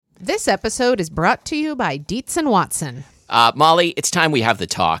This episode is brought to you by Dietz and Watson. Molly, it's time we have the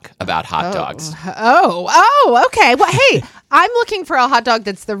talk about hot dogs. Oh, okay. Well, hey, I'm looking for a hot dog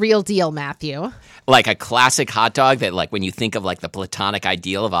that's the real deal, Matthew. Like a classic hot dog that, like, when you think of, like, the platonic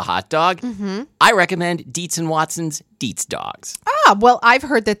ideal of a hot dog, I recommend Dietz and Watson's Dietz Dogs. Well, I've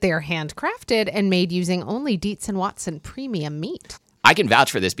heard that they're handcrafted and made using only Dietz and Watson premium meat. I can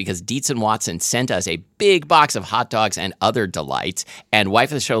vouch for this because Dietz and Watson sent us a big box of hot dogs and other delights. And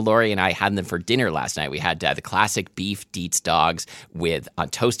wife of the show, Lori, and I had them for dinner last night. We had the classic beef Dietz dogs with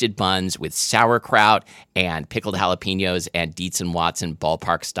toasted buns with sauerkraut and pickled jalapenos and Dietz and Watson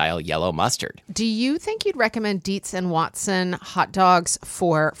ballpark-style yellow mustard. Do you think you'd recommend Dietz and Watson hot dogs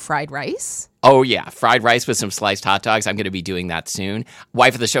for fried rice? Oh, yeah. Fried rice with some sliced hot dogs. I'm going to be doing that soon.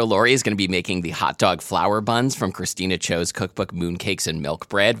 Wife of the show, Lori, is going to be making the hot dog flour buns from Christina Cho's cookbook, Mooncakes and Milk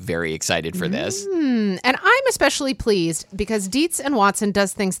Bread. Very excited for this. And I'm especially pleased because Dietz and Watson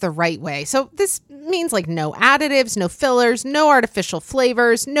does things the right way. So this means like no additives, no fillers, no artificial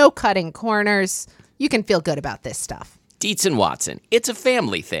flavors, no cutting corners. You can feel good about this stuff. Dietz and Watson. It's a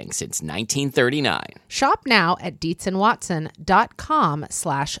family thing since 1939. Shop now at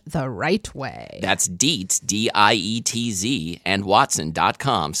dietzandwatson.com/the right way. That's Dietz, D-I-E-T-Z, and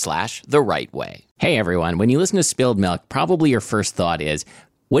Watson.com/the right way. Hey, everyone. When you listen to Spilled Milk, probably your first thought is,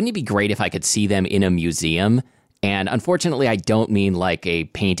 wouldn't it be great if I could see them in a museum? And unfortunately, I don't mean like a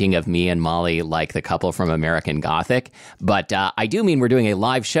painting of me and Molly like the couple from American Gothic, but I do mean we're doing a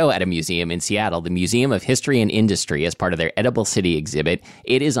live show at a museum in Seattle, the Museum of History and Industry, as part of their Edible City exhibit.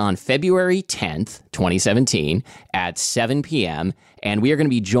 It is on February 10th, 2017 at 7 p.m., and we are going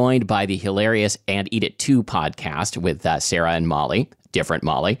to be joined by the hilarious And Eat It Too podcast with Sarah and Molly, different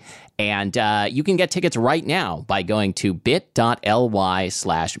Molly. And you can get tickets right now by going to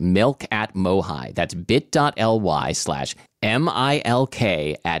bit.ly/milk@mohai. That's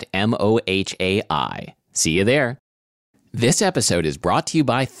bit.ly/MILK@MOHAI. See you there. This episode is brought to you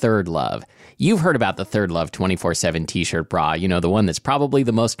by Third Love. You've heard about the Third Love 24/7 t-shirt bra. You know, the one that's probably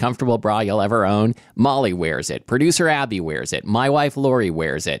the most comfortable bra you'll ever own. Molly wears it. Producer Abby wears it. My wife Lori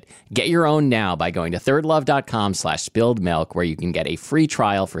wears it. Get your own now by going to thirdlove.com/spilledmilk, where you can get a free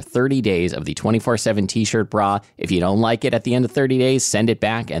trial for 30 days of the 24/7 t-shirt bra. If you don't like it at the end of 30 days, send it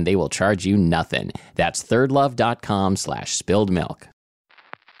back and they will charge you nothing. That's thirdlove.com/spilledmilk.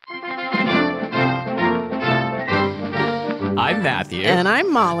 I'm Matthew. And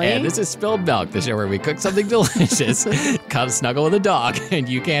I'm Molly. And this is Spilled Milk, the show where we cook something delicious, come snuggle with a dog, and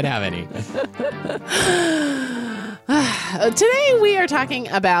you can't have any. Today we are talking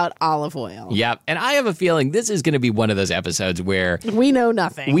about olive oil. Yep, and I have a feeling this is going to be one of those episodes where We know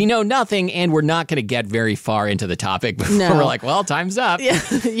nothing. we know nothing, and we're not going to get very far into the topic before we're like, well, time's up.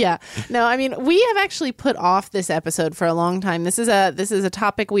 Yeah. No, I mean, we have actually put off this episode for a long time. This is a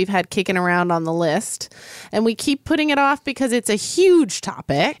topic we've had kicking around on the list, and we keep putting it off because it's a huge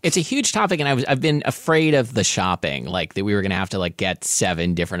topic. It's a huge topic, and I've been afraid of the shopping, like that we were going to have to like get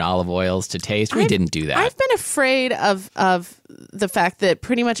 7 different olive oils to taste. We didn't do that. I've been afraid of the fact that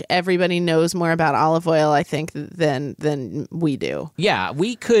pretty much everybody knows more about olive oil, I think, than we do. Yeah,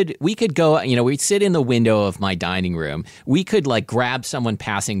 we could go, we'd sit in the window of my dining room. We could like grab someone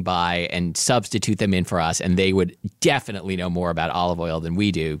passing by and substitute them in for us, and they would definitely know more about olive oil than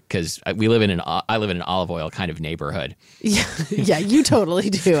we do because I live in an olive oil kind of neighborhood. Yeah, you totally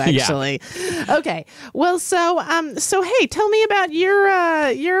do, actually. Yeah. Okay. Well, so hey, tell me about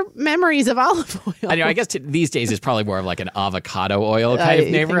your memories of olive oil. I know. I guess these days it's probably more of like an avocado oil kind of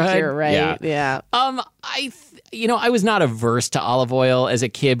neighborhood. Think you're right. Yeah. I was not averse to olive oil as a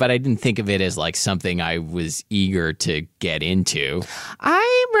kid, but I didn't think of it as like something I was eager to get into.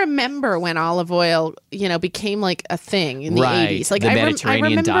 I remember when olive oil, became like a thing in the 80s. Like the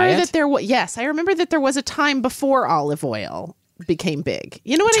Mediterranean diet. I remember that there was a time before olive oil became big.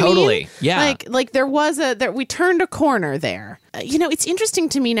 You know what I mean? Totally. Yeah. Like we turned a corner there. It's interesting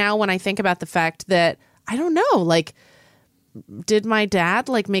to me now when I think about the fact that I don't know, like, did my dad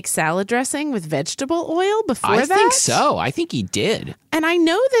make salad dressing with vegetable oil before that? I think so. I think he did. And I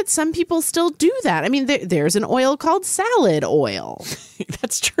know that some people still do that. I mean, there's an oil called salad oil.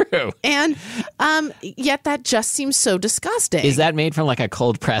 That's true. And yet that just seems so disgusting. Is that made from like a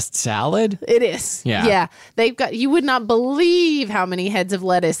cold pressed salad? It is. Yeah. You would not believe how many heads of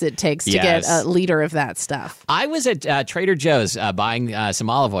lettuce it takes to get a liter of that stuff. I was at Trader Joe's buying some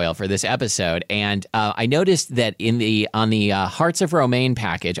olive oil for this episode, and I noticed that on the Hearts of Romaine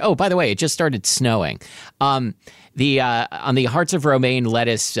package. Oh, by the way, it just started snowing. On the Hearts of Romaine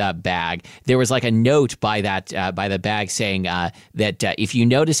lettuce bag, there was like a note by the bag saying that if you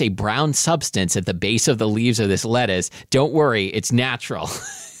notice a brown substance at the base of the leaves of this lettuce, don't worry, it's natural.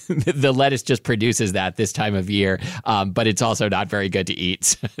 the lettuce just produces that this time of year, but it's also not very good to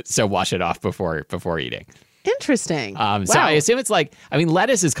eat. So wash it off before eating. Interesting. So Wow. I assume it's like, I mean,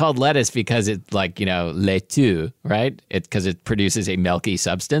 lettuce is called lettuce because it's like, laiteux, right? Because it produces a milky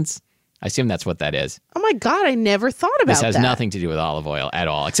substance. I assume that's what that is. Oh my God, I never thought about that. This has nothing to do with olive oil at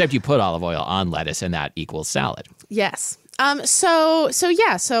all, except you put olive oil on lettuce and that equals salad. Yes. So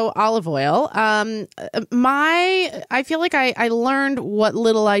olive oil. I feel like I learned what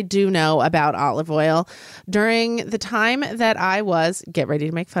little I do know about olive oil during the time that I was, get ready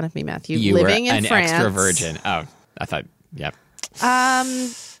to make fun of me, Matthew, You living were in an France. extra virgin. Oh, I thought, yep. I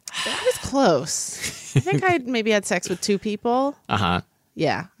was close. I think I maybe had sex with 2 people. Uh-huh.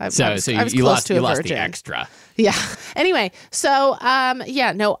 Yeah. I was You close lost to a the virgin. extra. Yeah. Anyway, so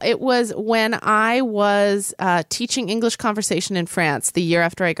it was when I was teaching English conversation in France the year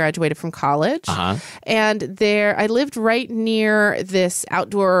after I graduated from college. Uh-huh. And I lived right near this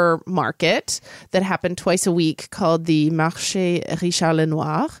outdoor market that happened twice a week called the Marché Richard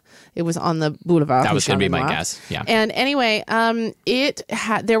Lenoir. It was on the boulevard. That was going to be my Lenoir. guess. Yeah. And anyway,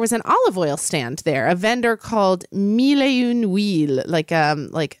 there was an olive oil stand there, a vendor called Mille et Une Huile, like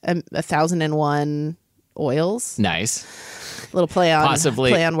 1,001 oils. Nice. Little play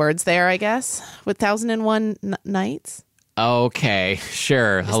on words there, I guess, with 1,001 nights. Okay,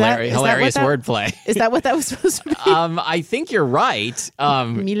 sure. Is Hilarious that what wordplay. Is that what that was supposed to be? I think you're right.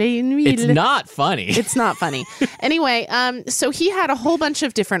 Mille et Une Huile. It's not funny. It's not funny. Anyway, so he had a whole bunch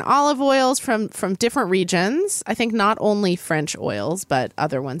of different olive oils from different regions. I think not only French oils, but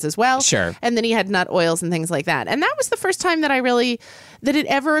other ones as well. Sure. And then he had nut oils and things like that. And that was the first time that it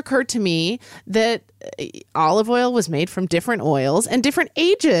ever occurred to me that olive oil was made from different oils and different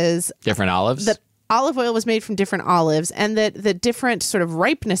ages. Different olives? That olive oil was made from different olives, and that the different sort of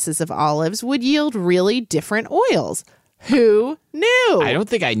ripenesses of olives would yield really different oils. Who knew? I don't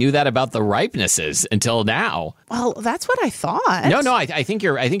think I knew that about the ripenesses until now. Well, that's what I thought. No, I think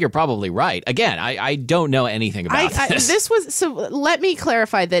you're probably right. Again, I don't know anything about this. Let me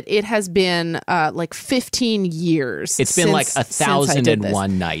clarify that it has been like 15 years. It's been like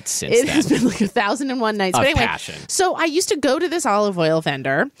 1,001 nights since then. It has been like 1,001 nights. Of But anyway, passion. so I used to go to this olive oil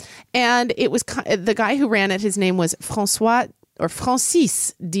vendor, and it was the guy who ran it. His name was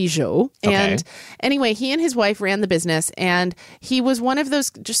Francis Dijon. And anyway, he and his wife ran the business, and he was one of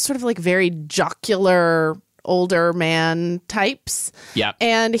those just sort of like very jocular older man types. Yep.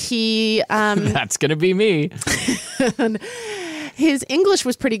 And he That's going to be me. his English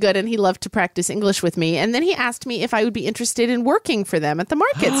was pretty good, and he loved to practice English with me. And then he asked me if I would be interested in working for them at the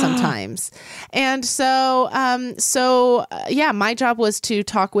market sometimes. And so, my job was to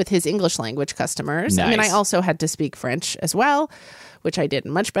talk with his English language customers. Nice. I mean, I also had to speak French as well, which I did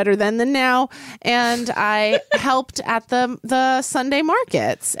much better then than now. And I helped at the Sunday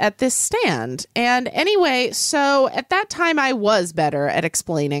markets at this stand. And anyway, so at that time I was better at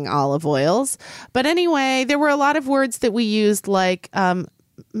explaining olive oils. But anyway, there were a lot of words that we used like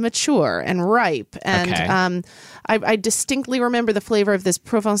mature and ripe. And I distinctly remember the flavor of this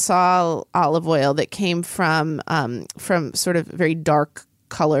Provençal olive oil that came from sort of very dark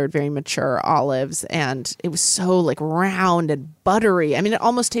colored, very mature olives, and it was so like round and buttery. I mean, it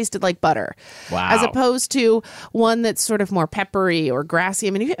almost tasted like butter. Wow. As opposed to one that's sort of more peppery or grassy. I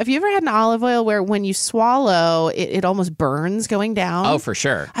mean, have you ever had an olive oil where when you swallow, it almost burns going down? Oh, for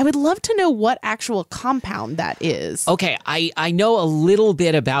sure. I would love to know what actual compound that is. Okay, I know a little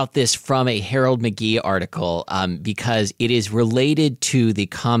bit about this from a Harold McGee article because it is related to the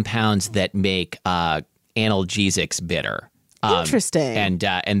compounds that make analgesics bitter. Interesting. And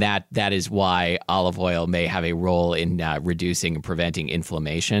that is why olive oil may have a role in reducing and preventing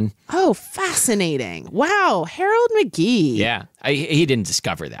inflammation. Oh, fascinating. Wow. Harold McGee. Yeah. He didn't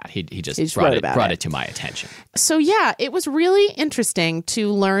discover that. He just brought it to my attention. So yeah, it was really interesting to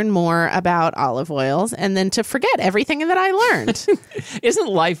learn more about olive oils and then to forget everything that I learned. Isn't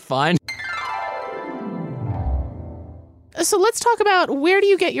life fun? So let's talk about where do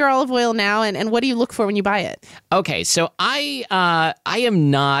you get your olive oil now and what do you look for when you buy it? Okay, so I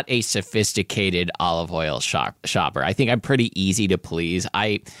am not a sophisticated olive oil shopper. I think I'm pretty easy to please.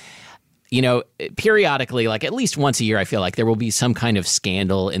 Periodically, like at least once a year, I feel like there will be some kind of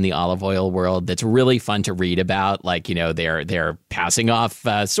scandal in the olive oil world that's really fun to read about. Like, they're passing off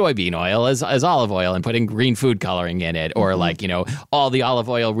soybean oil as olive oil and putting green food coloring in it. Or like, all the olive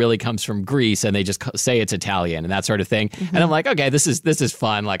oil really comes from Greece and they just say it's Italian and that sort of thing. Mm-hmm. And I'm like, okay, this is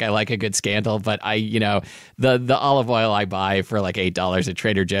fun. Like, I like a good scandal, but the olive oil I buy for like $8 at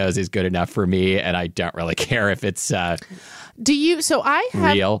Trader Joe's is good enough for me. And I don't really care if it's Do you? So I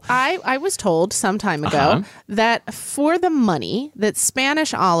have. Real. I was told some time ago that for the money, that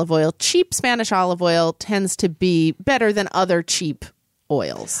Spanish olive oil, cheap Spanish olive oil, tends to be better than other cheap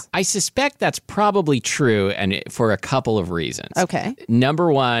oils. I suspect that's probably true, and for a couple of reasons. Okay.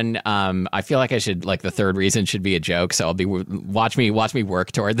 Number one, I feel like I should, like, the third reason should be a joke, so I'll be watch me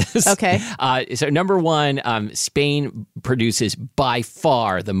work toward this. Okay. So number one, Spain produces by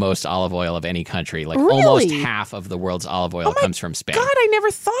far the most olive oil of any country. Like Really? almost half of the world's olive oil comes from Spain. God, I never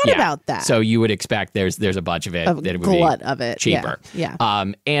thought about that. So you would expect there's a bunch of it that it would glut be of it. cheaper. Yeah.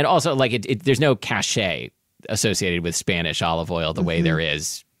 And also, like, there's no cachet associated with Spanish olive oil the way there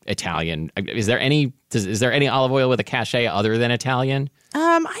is Italian. Is there any olive oil with a cachet other than Italian?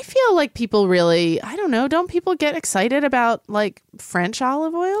 I feel like people really, I don't know, don't people get excited about like French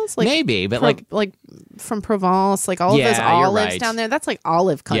olive oils? Like Maybe, but like from Provence, like all of those Yeah, you're olives right. down there. That's like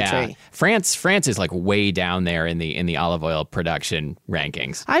olive country. Yeah, France is like way down there in the olive oil production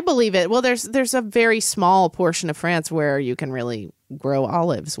rankings. I believe it. Well, there's a very small portion of France where you can really grow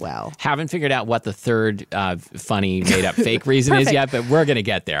olives well. Haven't figured out what the third funny made up fake reason is yet, but we're gonna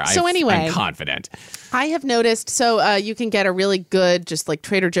get there. So anyway, I'm confident. I have noticed, so you can get a really good, just like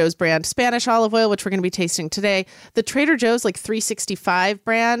Trader Joe's brand Spanish olive oil, which we're going to be tasting today. The Trader Joe's like 365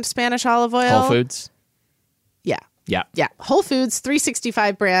 brand Spanish olive oil. Whole Foods. Yeah. Yeah. Yeah. Whole Foods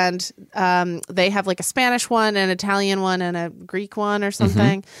 365 brand. They have like a Spanish one, an Italian one, and a Greek one or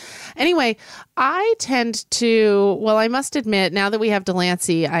something. Anyway, I tend to, well, I must admit, now that we have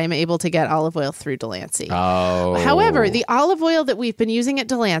Delancey, I am able to get olive oil through Delancey. Oh. However, the olive oil that we've been using at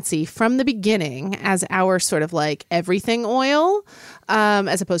Delancey from the beginning as our sort of like everything oil,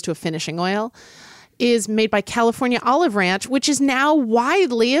 as opposed to a finishing oil, is made by California Olive Ranch, which is now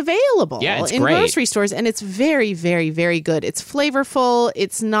widely available in great. grocery stores. And it's very, very, very good. It's flavorful.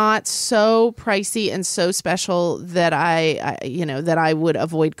 It's not so pricey and so special that I would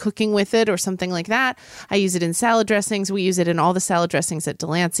avoid cooking with it or something like that. I use it in salad dressings. We use it in all the salad dressings at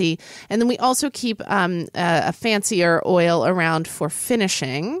Delancey. And then we also keep a fancier oil around for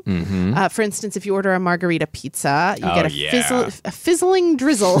finishing. For instance, if you order a margarita pizza, you get a fizzling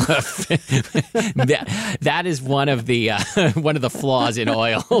drizzle. That is one of the flaws in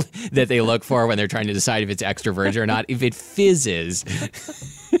oil that they look for when they're trying to decide if it's extra virgin or not. If it fizzes,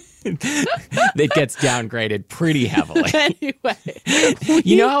 it gets downgraded pretty heavily. Anyway,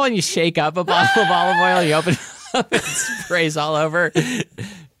 you know how when you shake up a bottle of olive oil, you open it up and it sprays all over?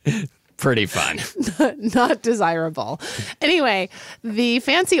 Pretty fun. Not desirable. Anyway, the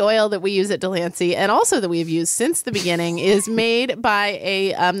fancy oil that we use at Delancey, and also that we have used since the beginning, is made by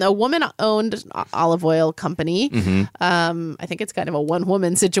a woman-owned olive oil company. I think it's kind of a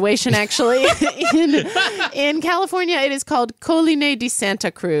one-woman situation, actually. in California, it is called Colline de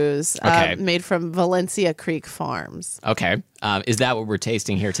Santa Cruz, made from Valencia Creek Farms. Okay. Is that what we're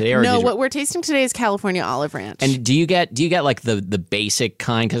tasting here today? Or No, what we're tasting today is California Olive Ranch. And do you get like the basic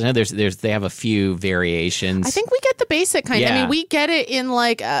kind? Because I know they have a few variations. I think we get the basic kind. Yeah. I mean, we get it in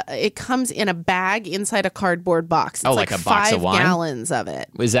like it comes in a bag inside a cardboard box. It's like a box of wine? 5 gallons of it.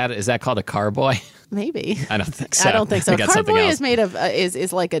 Is that called a carboy? Maybe. I don't think so. I don't think so. Something Carboy else. is made of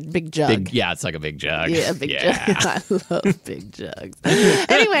is like a big jug. It's like a big jug. Yeah, a big jug. I love big jugs.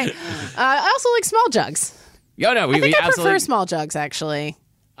 Anyway, I also like small jugs. Oh, no, I think I absolutely prefer small jugs, actually.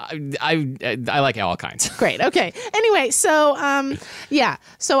 I like all kinds. Great. Okay. Anyway, so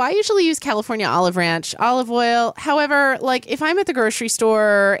so I usually use California Olive Ranch olive oil. However, like if I'm at the grocery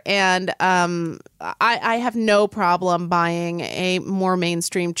store and I have no problem buying a more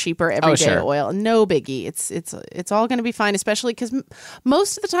mainstream, cheaper everyday oil. No biggie. It's all going to be fine, especially because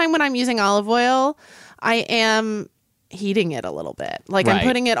most of the time when I'm using olive oil, I am heating it a little bit. Like I'm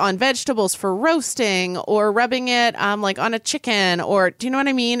putting it on vegetables for roasting or rubbing it like on a chicken or do you know what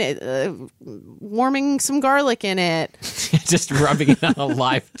I mean? Warming some garlic in it. Just rubbing it on a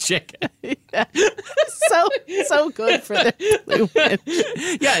live chicken. So good for the plumage.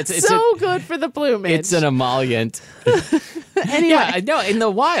 Yeah, it's good for the plumage. It's an emollient. Anyway. Yeah, no, in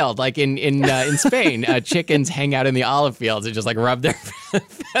the wild, like in Spain, chickens hang out in the olive fields and just like rub their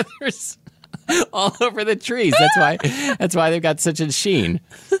feathers all over the trees. That's why they've got such a sheen.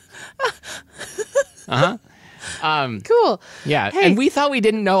 Cool. Yeah, Hey. and we thought we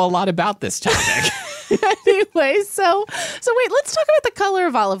didn't know a lot about this topic. Anyway, so wait, let's talk about the color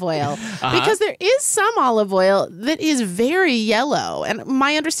of olive oil because there is some olive oil that is very yellow, and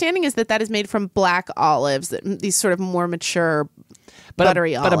my understanding is that is made from black olives, these sort of more mature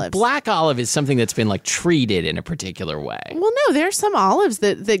buttery olives. But a black olive is something that's been like treated in a particular way. Well, no, there's some olives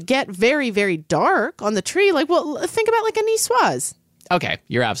that get very, very dark on the tree. Like, well, think about like a Niçoise. Okay,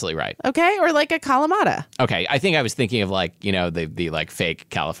 you're absolutely right. Okay, or like a Kalamata. Okay, I think I was thinking of like, the like fake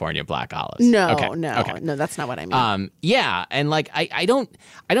California black olives. No, okay. No, that's not what I mean. Yeah, and like I don't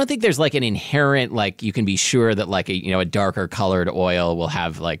think there's like an inherent like you can be sure that like a darker colored oil will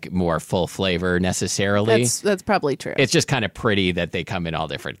have like more full flavor necessarily. That's probably true. It's just kind of pretty that they come in all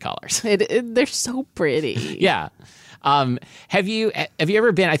different colors. They're so pretty. Yeah. Have you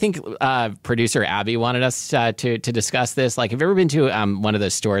ever been? I think producer Abby wanted us to discuss this. Like, have you ever been to one of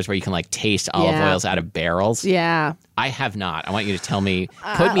those stores where you can like taste olive oils out of barrels? Yeah. I have not. I want you to tell me.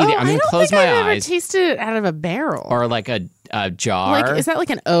 Put me there. I'm going to close my eyes. I don't think I've ever tasted it out of a barrel. Or like a jar. Like, is that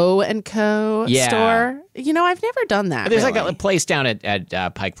like an O and Co. Yeah. store? I've never done that. There's really. like a place down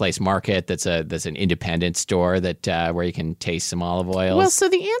at Pike Place Market that's an independent store that where you can taste some olive oils. Well, so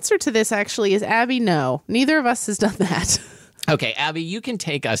the answer to this actually is Abby. No, neither of us has done that. Okay, Abby, you can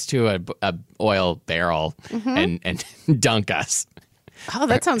take us to a oil barrel and dunk us. Oh,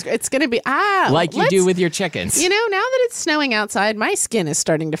 that sounds great. It's going to be like you do with your chickens. Now that it's snowing outside, my skin is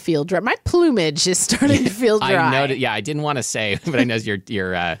starting to feel dry. My plumage is starting to feel dry. I know. Yeah, I didn't want to say, but I know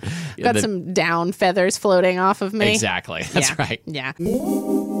you're got some down feathers floating off of me. Exactly. That's right. Yeah.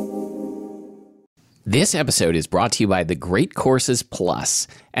 This episode is brought to you by The Great Courses Plus.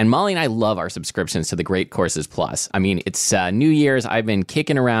 And Molly and I love our subscriptions to The Great Courses Plus. I mean, it's New Year's. I've been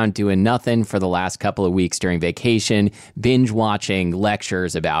kicking around doing nothing for the last couple of weeks during vacation, binge watching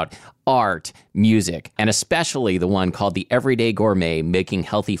lectures about art, music, and especially the one called The Everyday Gourmet, Making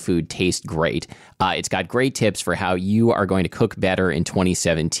Healthy Food Taste Great. It's got great tips for how you are going to cook better in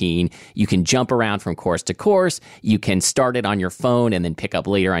 2017. You can jump around from course to course. You can start it on your phone and then pick up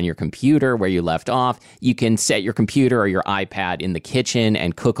later on your computer where you left off. You can set your computer or your iPad in the kitchen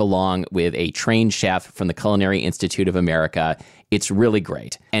and cook along with a trained chef from the Culinary Institute of America. It's really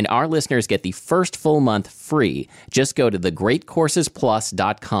great. And our listeners get the first full month free. Just go to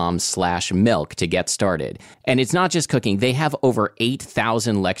thegreatcoursesplus.com/milk to get started. And it's not just cooking. They have over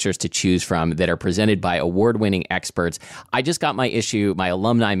 8,000 lectures to choose from that are presented by award-winning experts. I just got my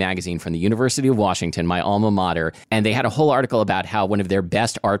alumni magazine from the University of Washington, my alma mater, and they had a whole article about how one of their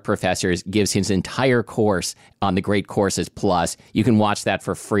best art professors gives his entire course on the Great Courses Plus. You can watch that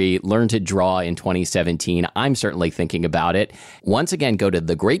for free. Learn to draw in 2017. I'm certainly thinking about it. Once again, go to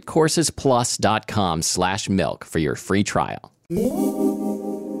thegreatcoursesplus.com/milk for your free trial.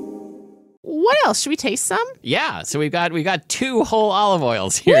 What else? Should we taste some? Yeah. So we've got 2 whole olive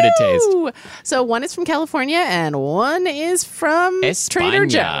oils here to taste. So one is from California and one is from Trader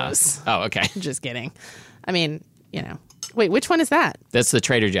Joe's. Oh, okay. Just kidding. I mean, Wait, which one is that? That's the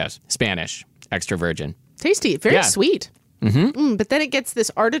Trader Joe's. Spanish. Extra virgin. Tasty. Very sweet. Mm-hmm. But then it gets this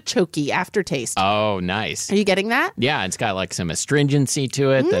artichoke aftertaste. Oh, nice. Are you getting that? Yeah, it's got like some astringency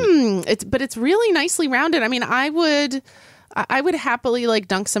to it. But it's really nicely rounded. I mean, I would happily like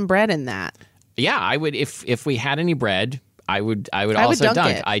dunk some bread in that. Yeah, I would if we had any bread, I would also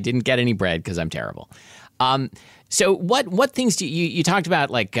dunk it. I didn't get any bread because I'm terrible. So what things do you talked about,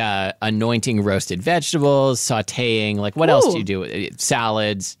 like anointing roasted vegetables, sautéing, like what else do you do?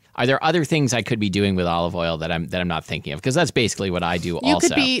 Salads. Are there other things I could be doing with olive oil that I'm not thinking of? Because that's basically what I do also. You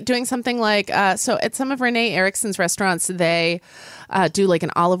could be doing something like, so at some of Renee Erickson's restaurants, they do like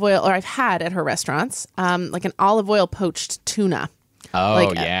an olive oil, or I've had at her restaurants, like an olive oil poached tuna. Oh,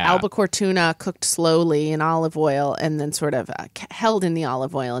 like yeah. albacore tuna cooked slowly in olive oil and then sort of held in the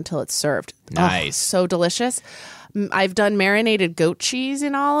olive oil until it's served. Nice. Oh, so delicious. I've done marinated goat cheese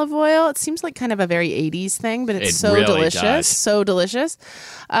in olive oil. It seems like kind of a very 80s thing, but it's so really delicious. Does. So delicious.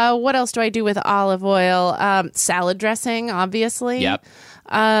 What else do I do with olive oil? Salad dressing, obviously. Yep.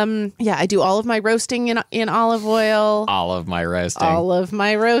 Yeah, I do all of my roasting in olive oil. All of my roasting.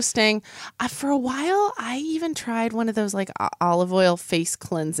 For a while, I even tried one of those like olive oil face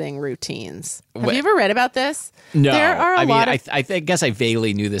cleansing routines. Have you ever read about this? No. There are I guess I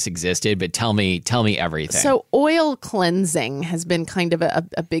vaguely knew this existed, but tell me everything. So oil cleansing has been kind of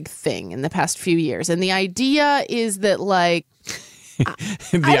a big thing in the past few years. And the idea is that like...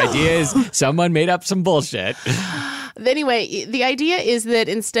 the idea is someone made up some bullshit. Anyway, the idea is that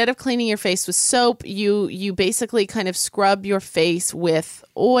instead of cleaning your face with soap, you basically kind of scrub your face with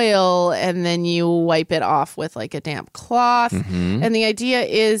oil and then you wipe it off with like a damp cloth. Mm-hmm. And the idea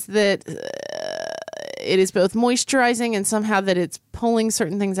is that it is both moisturizing and somehow that it's pulling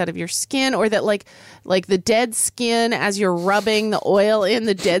certain things out of your skin, or that like the dead skin, as you're rubbing the oil in,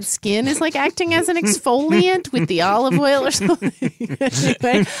 the dead skin is like acting as an exfoliant with the olive oil or something.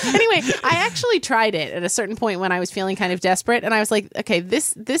 Anyway, I actually tried it at a certain point when I was feeling kind of desperate, and I was like, okay,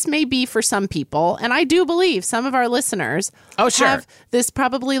 this may be for some people, and I do believe some of our listeners have this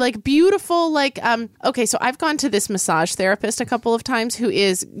probably like beautiful okay, so I've gone to this massage therapist a couple of times who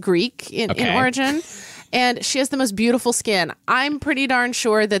is Greek in origin. And she has the most beautiful skin. I'm pretty darn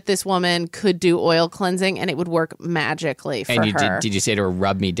sure that this woman could do oil cleansing and it would work magically for her. Did you say to her,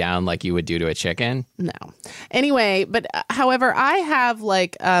 rub me down like you would do to a chicken? No. Anyway, but however, I have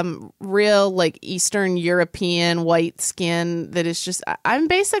like real like Eastern European white skin that is just, I'm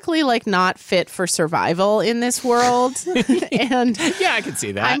basically like not fit for survival in this world. And yeah, I can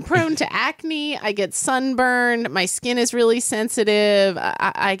see that. I'm prone to acne. I get sunburned. My skin is really sensitive.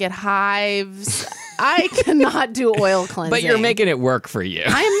 I get hives. I cannot do oil cleansing. But you're making it work for you.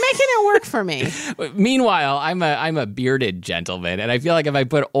 I am making it work for me. Meanwhile, I'm a bearded gentleman, and I feel like if I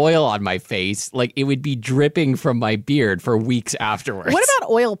put oil on my face, like it would be dripping from my beard for weeks afterwards. What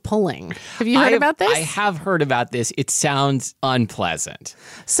about oil pulling? Have you heard about this? I have heard about this. It sounds unpleasant.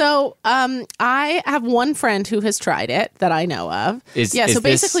 So I have one friend who has tried it that I know of. So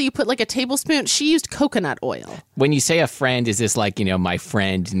basically you put like a tablespoon. She used coconut oil. When you say a friend, is this like, my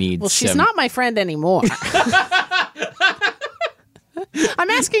friend needs she's not my friend anymore. I'm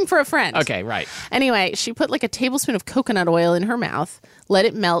asking for a friend. Okay, right. Anyway, she put like a tablespoon of coconut oil in her mouth, let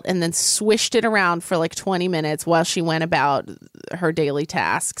it melt, and then swished it around for like 20 minutes while she went about her daily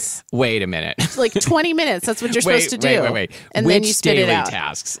tasks. Wait a minute. Like 20 minutes. That's what you're supposed to do. Wait. And Which then you spit it out.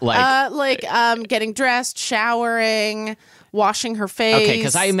 daily tasks? Getting dressed, showering, washing her face. Okay,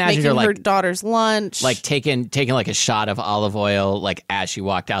 because I imagine making her like her daughter's lunch, like taking like a shot of olive oil like as she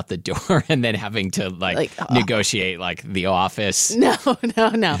walked out the door, and then having to negotiate like the office. No.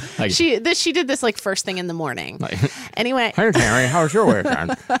 Like, she did this like first thing in the morning. Anyway, hey Terry, how's your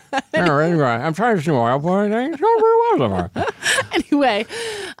weekend? I'm trying to do oil pulling. It's going very well tomorrow. Anyway,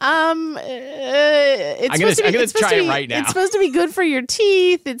 I'm gonna try it right now. It's supposed to be good for your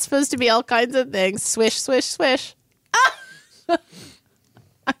teeth. It's supposed to be all kinds of things. Swish, swish, swish.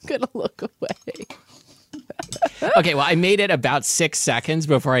 I'm gonna look away. Okay, well, I made it about 6 seconds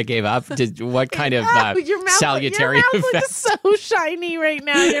before I gave up. What kind of salutary effect? Your mouth effect? looks so shiny right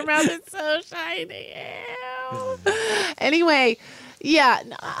now. Your mouth is so shiny. Ew. Anyway, yeah,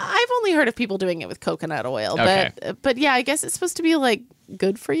 I've only heard of people doing it with coconut oil, but yeah, I guess it's supposed to be like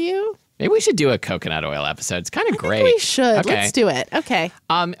good for you. Maybe we should do a coconut oil episode. It's kind of great. We should. Okay. Let's do it. Okay.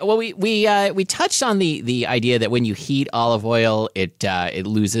 Well, we touched on the idea that when you heat olive oil, it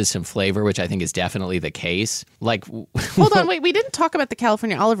loses some flavor, which I think is definitely the case. Like, hold on, wait. We didn't talk about the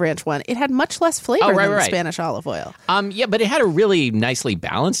California Olive Ranch one. It had much less flavor than the Spanish olive oil. Yeah, but it had a really nicely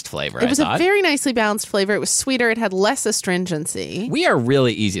balanced flavor. It was a very nicely balanced flavor. It was sweeter. It had less astringency. We are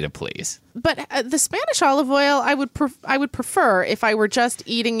really easy to please. But the Spanish olive oil, I would prefer if I were just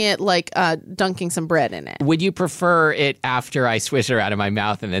eating it like dunking some bread in it. Would you prefer it after I swish it out of my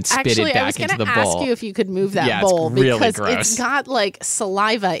mouth and then spit it back into the bowl? I was going to ask you if you could move that bowl because it's got like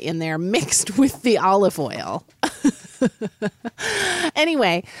saliva in there mixed with the olive oil.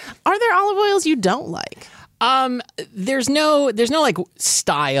 Anyway, are there olive oils you don't like? There's no like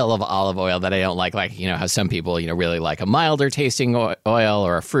style of olive oil that I don't like how some people, really like a milder tasting oil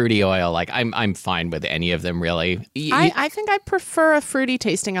or a fruity oil. Like I'm fine with any of them really. I think I prefer a fruity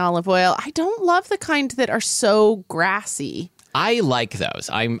tasting olive oil. I don't love the kind that are so grassy. I like those.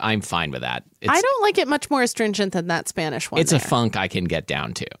 I'm fine with that. I don't like it much more astringent than that Spanish one. It's a funk I can get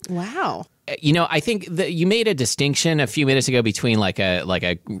down to. Wow. I think that you made a distinction a few minutes ago between like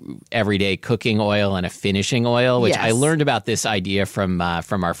a everyday cooking oil and a finishing oil, which I learned about this idea from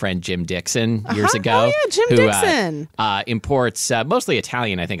our friend Jim Dixon years ago. Oh yeah, Jim Dixon imports mostly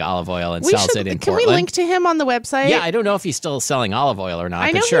Italian, I think, olive oil and sells it in Portland. Can we link to him on the website? Yeah, I don't know if he's still selling olive oil or not.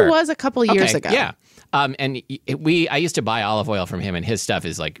 I know he was a couple years ago. Yeah. And I used to buy olive oil from him, and his stuff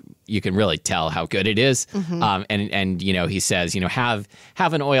is like, you can really tell how good it is. Mm-hmm. And he says,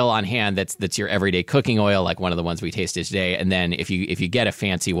 have an oil on hand that's your everyday cooking oil, like one of the ones we tasted today. And then if you get a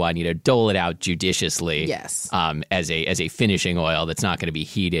fancy one, dole it out judiciously. Yes. As a finishing oil that's not going to be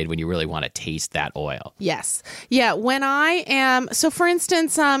heated when you really want to taste that oil. Yes. Yeah. When I am, so for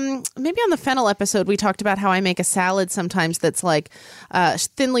instance, maybe on the fennel episode, we talked about how I make a salad sometimes that's like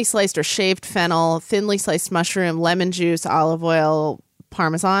thinly sliced or shaved fennel, thinly sliced mushroom, lemon juice, olive oil,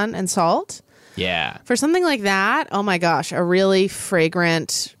 Parmesan, and salt. Yeah. For something like that, oh my gosh, a really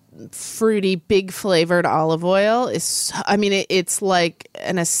fragrant fruity, big flavored olive oil is, it's like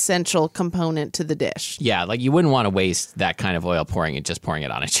an essential component to the dish. Yeah, like you wouldn't want to waste that kind of oil pouring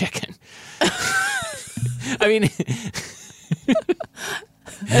it on a chicken. I mean,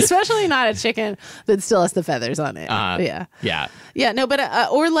 especially not a chicken that still has the feathers on it. Yeah, no, but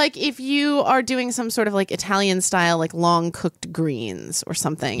or like if you are doing some sort of like Italian style, like long cooked greens or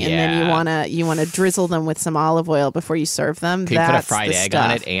something, and then you wanna drizzle them with some olive oil before you serve them. Can you put a fried egg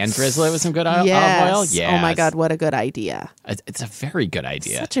on it and drizzle it with some good olive oil? Yes. Oh my God, what a good idea! It's a very good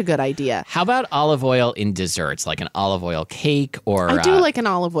idea. Such a good idea. How about olive oil in desserts, like an olive oil cake or? I do like an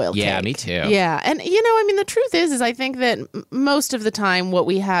olive oil cake. Yeah, me too. Yeah, and the truth is I think that most of the time what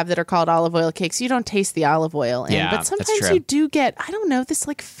we have that are called olive oil cakes, you don't taste the olive oil in, but sometimes you do get, I don't know, this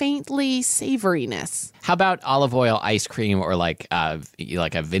like faintly savoriness. How about olive oil ice cream or like a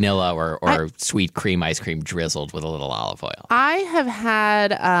vanilla or sweet cream ice cream drizzled with a little olive oil? I have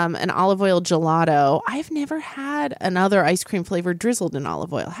had an olive oil gelato. I've never had another ice cream flavor drizzled in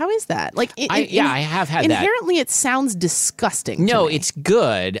olive oil. How is that? Like, I have had that. Inherently, it sounds disgusting. No, to me. It's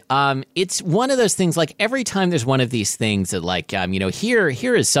good. It's one of those things. Like every time there's one of these things that, like, here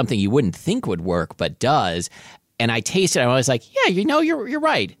is something you wouldn't think would work, but does. And I taste it, and I was like, yeah, you're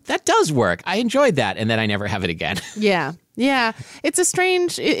right. That does work. I enjoyed that, and then I never have it again. Yeah. It's a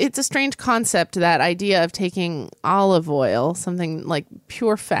strange concept, that idea of taking olive oil, something like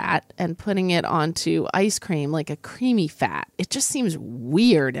pure fat, and putting it onto ice cream like a creamy fat. It just seems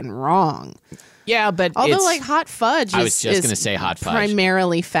weird and wrong. Yeah, but although like hot fudge, I was just going to say hot fudge,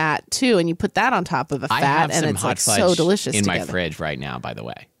 primarily fat too, and you put that on top of a fat, and it's like so delicious. In my fridge right now, by the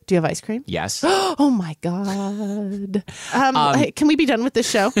way. Do you have ice cream? Yes. Oh my God. Can we be done with this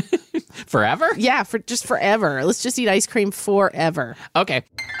show? Forever? Yeah, for just forever. Let's just eat ice cream forever. Okay.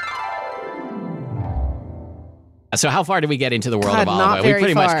 So how far did we get into the world of olive oil? We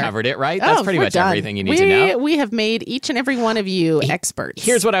pretty much covered it, right? That's pretty much everything you need to know. We have made each and every one of you experts.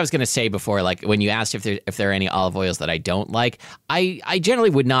 Here's what I was going to say before, like when you asked if there are any olive oils that I don't like. I generally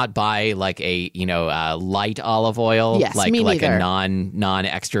would not buy like a light olive oil, like a non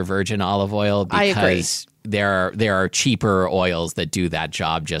extra virgin olive oil, because there are cheaper oils that do that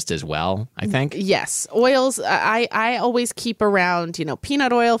job just as well, I think. Yes. Oils, I always keep around,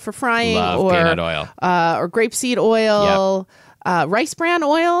 peanut oil for frying. Love peanut oil. Or grapeseed oil, rice bran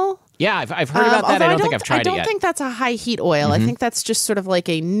oil. Yeah, I've heard about that. I don't think I've tried it yet. I don't think that's a high heat oil. Mm-hmm. I think that's just sort of like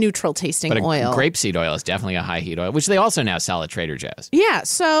a neutral tasting oil. Grapeseed oil is definitely a high heat oil, which they also now sell at Trader Joe's. Yeah.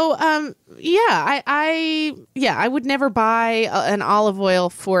 So, I would never buy an olive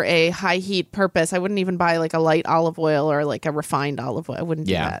oil for a high heat purpose. I wouldn't even buy like a light olive oil or like a refined olive oil. I wouldn't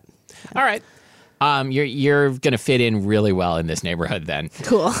do that. Yeah. All right. You're going to fit in really well in this neighborhood then.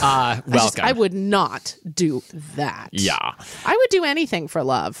 Cool. Welcome. I would not do that. Yeah. I would do anything for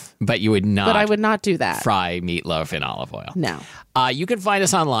love. But you would not. But I would not do that. Fry meatloaf in olive oil. No. You can find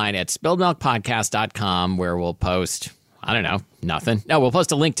us online at spilledmilkpodcast.com, where we'll post, I don't know, nothing. No, we'll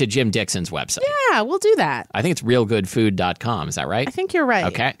post a link to Jim Dixon's website. Yeah, we'll do that. I think it's realgoodfood.com. Is that right? I think you're right.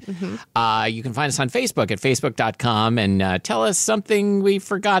 Okay. Mm-hmm. You can find us on Facebook at facebook.com and tell us something we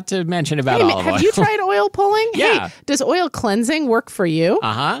forgot to mention about olive oil. Have you tried oil pulling? Yeah. Hey, does oil cleansing work for you?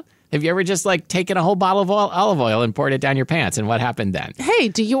 Uh-huh. Have you ever just like taken a whole bottle of olive oil and poured it down your pants, and what happened then? Hey,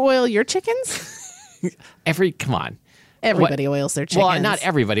 do you oil your chickens? Come on. Everybody oils their chickens. Well, not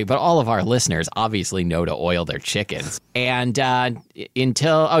everybody, but all of our listeners obviously know to oil their chickens. And you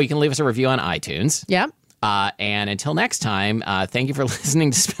can leave us a review on iTunes. Yeah. And until next time, thank you for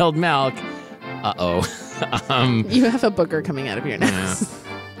listening to Spilled Milk. Uh-oh. You have a booger coming out of your nose.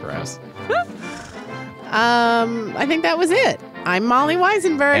 Gross. I think that was it. I'm Molly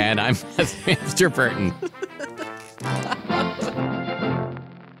Weisenberg. And I'm Mr. Burton.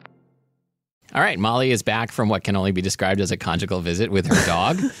 All right, Molly is back from what can only be described as a conjugal visit with her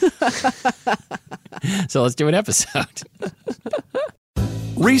dog. So let's do an episode.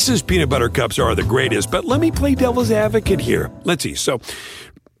 Reese's peanut butter cups are the greatest, but let me play devil's advocate here. Let's see. So,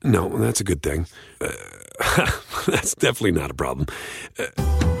 no, that's a good thing. That's definitely not a problem.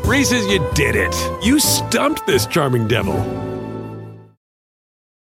 Reese's, you did it. You stumped this charming devil.